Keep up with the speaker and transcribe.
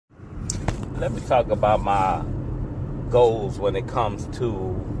let me talk about my goals when it comes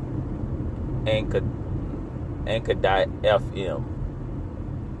to Anchor.fm.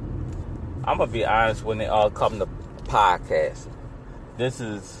 I'm gonna be honest when it all come to podcasting. This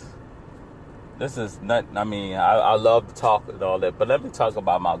is not. I mean, I love to talk and all that, but let me talk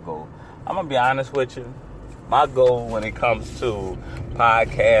about my goal. I'm gonna be honest with you. My goal when it comes to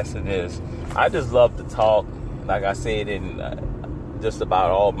podcasting is I just love to talk. Like I said in just about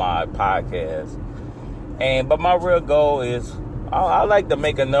all my podcasts, but my real goal is I like to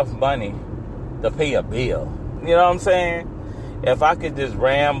make enough money to pay a bill. You know what I'm saying? If I could just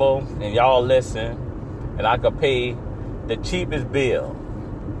ramble and y'all listen, and I could pay the cheapest bill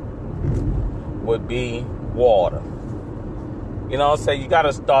would be water. You know what I'm saying? You got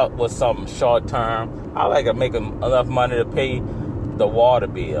to start with something short term. I like to make enough money to pay the water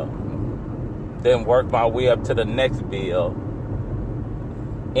bill, then work my way up to the next bill.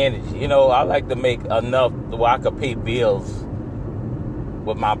 Energy. You know, I like to make enough where I could pay bills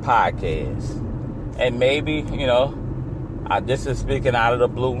with my podcast. And maybe, you know, this is speaking out of the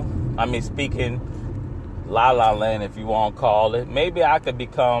blue. I mean, speaking la la land, if you want to call it. Maybe I could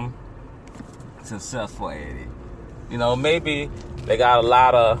become successful at it. You know, maybe they got a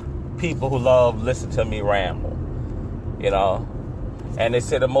lot of people who love listening to me ramble. You know, and they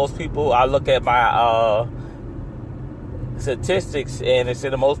say that most people, I look at my statistics, and they say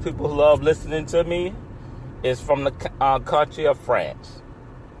the most people who love listening to me is from the country of France.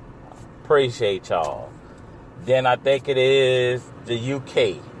 Appreciate y'all. Then I think it is the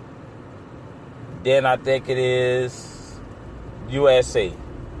UK. Then I think it is USA.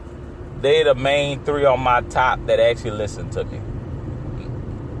 They're the main three on my top that actually listen to me.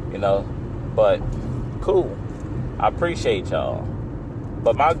 You know, but cool. I appreciate y'all.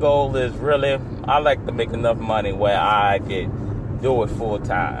 But my goal is really, I like to make enough money where I can do it full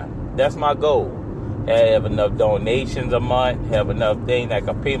time. That's my goal. Have enough donations a month, have enough things that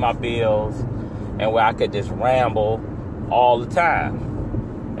can pay my bills, and where I could just ramble all the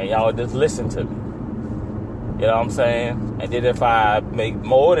time. And y'all just listen to me. You know what I'm saying? And then if I make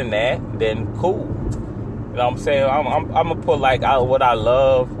more than that, then cool. You know what I'm saying? I'm going to put like what I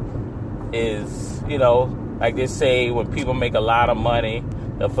love is, you know, like they say when people make a lot of money,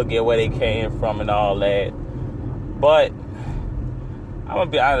 they'll forget where they came from and all that. But I'm going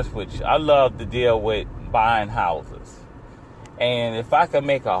to be honest with you. I love to deal with buying houses. And if I could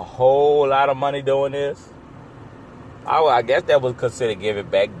make a whole lot of money doing this, I guess that would consider giving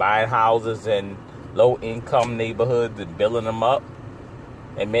back, buying houses in low-income neighborhoods and building them up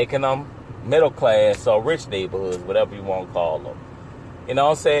and making them middle-class or rich neighborhoods, whatever you want to call them. You know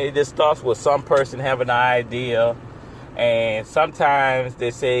what I'm saying? It just starts with some person having an idea, and sometimes they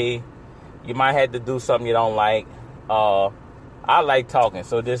say you might have to do something you don't like. I like talking,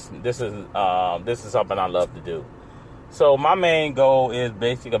 so this is something I love to do. So my main goal is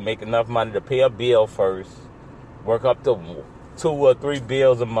basically to make enough money to pay a bill first, work up to 2 or 3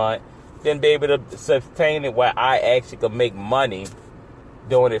 bills a month, then be able to sustain it where I actually can make money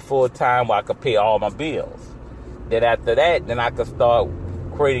doing it full time where I can pay all my bills. Then after that, then I can start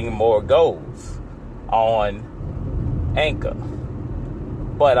creating more goals on Anchor.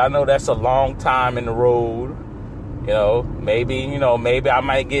 But I know that's a long time in the road. You know, maybe I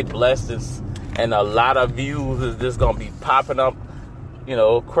might get blessed and a lot of views is just going to be popping up, you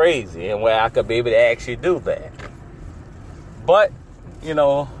know, crazy, and where I could be able to actually do that. But, you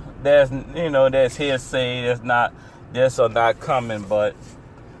know, there's hearsay, there's not coming, but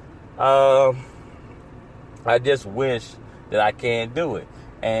I just wish that I can do it.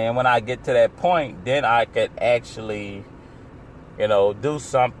 And when I get to that point, then I could actually, you know, do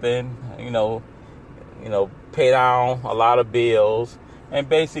something, you know, pay down a lot of bills and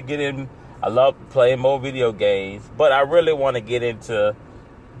basically get in. I love playing more video games, but I really want to get into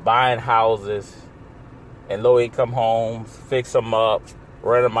buying houses and low-income homes, fix them up,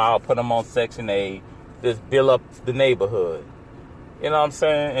 rent them out, put them on Section 8, just build up the neighborhood. You know what I'm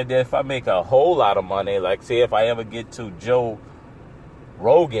saying? And then if I make a whole lot of money, like say if I ever get to Joe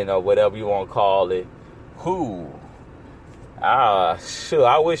Rogan or whatever you want to call it, sure,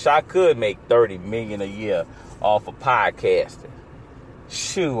 I wish I could make $30 million a year off of podcasting.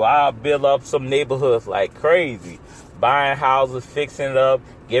 Shoot, I'll build up some neighborhoods like crazy, buying houses, fixing it up,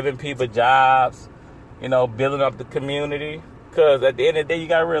 giving people jobs, you know, building up the community. Because at the end of the day, you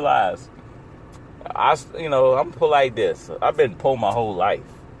got to realize, I'm poor like this. I've been poor my whole life.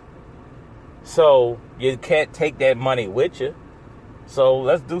 So you can't take that money with you. So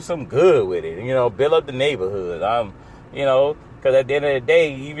let's do some good with it. You know, build up the neighborhood. Because at the end of the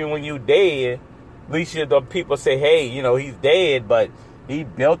day, even when you dead, at least the people say, hey, you know, he's dead, but He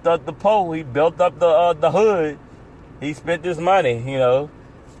built up the pole. He built up the hood. He spent his money, you know.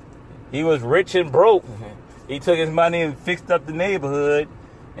 He was rich and broke. He took his money and fixed up the neighborhood.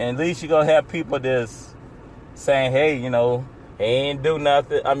 And at least you're going to have people that's saying, hey, you know, he ain't do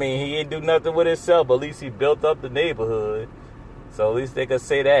nothing. I mean, he ain't do nothing with himself, but at least he built up the neighborhood. So at least they could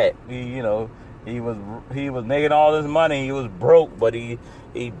say that. He was making all this money. He was broke, but he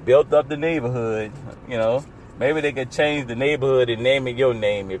built up the neighborhood, you know. Maybe they could change the neighborhood and name it your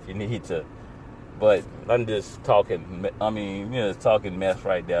name if you need to. But I'm just talking, talking mess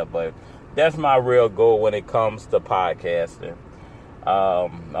right there. But that's my real goal when it comes to podcasting. I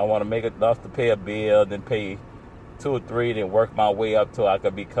want to make enough to pay a bill, then pay 2 or 3, then work my way up till I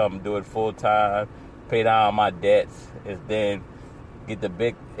could do it full time, pay down my debts, and then get the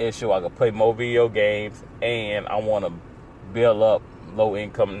big issue. I could play more video games, and I want to build up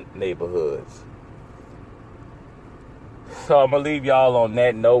low-income neighborhoods. So I'm going to leave y'all on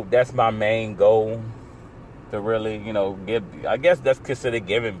that note. That's my main goal, to really, you know, give. I guess that's considered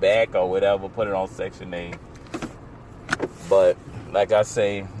giving back or whatever, put it on Section 8. But like I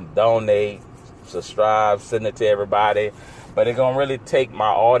say, donate, subscribe, send it to everybody. But it's going to really take my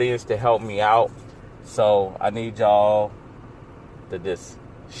audience to help me out. So I need y'all to just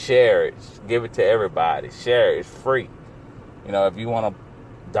share it. Give it to everybody. Share it. It's free. You know, if you want to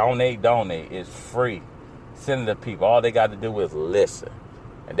donate. It's free. Send it to people. All they got to do is listen.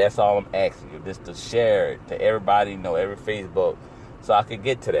 And that's all I'm asking you. Just to share it to everybody, you know, every Facebook, so I can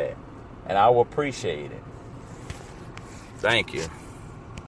get to that. And I will appreciate it. Thank you.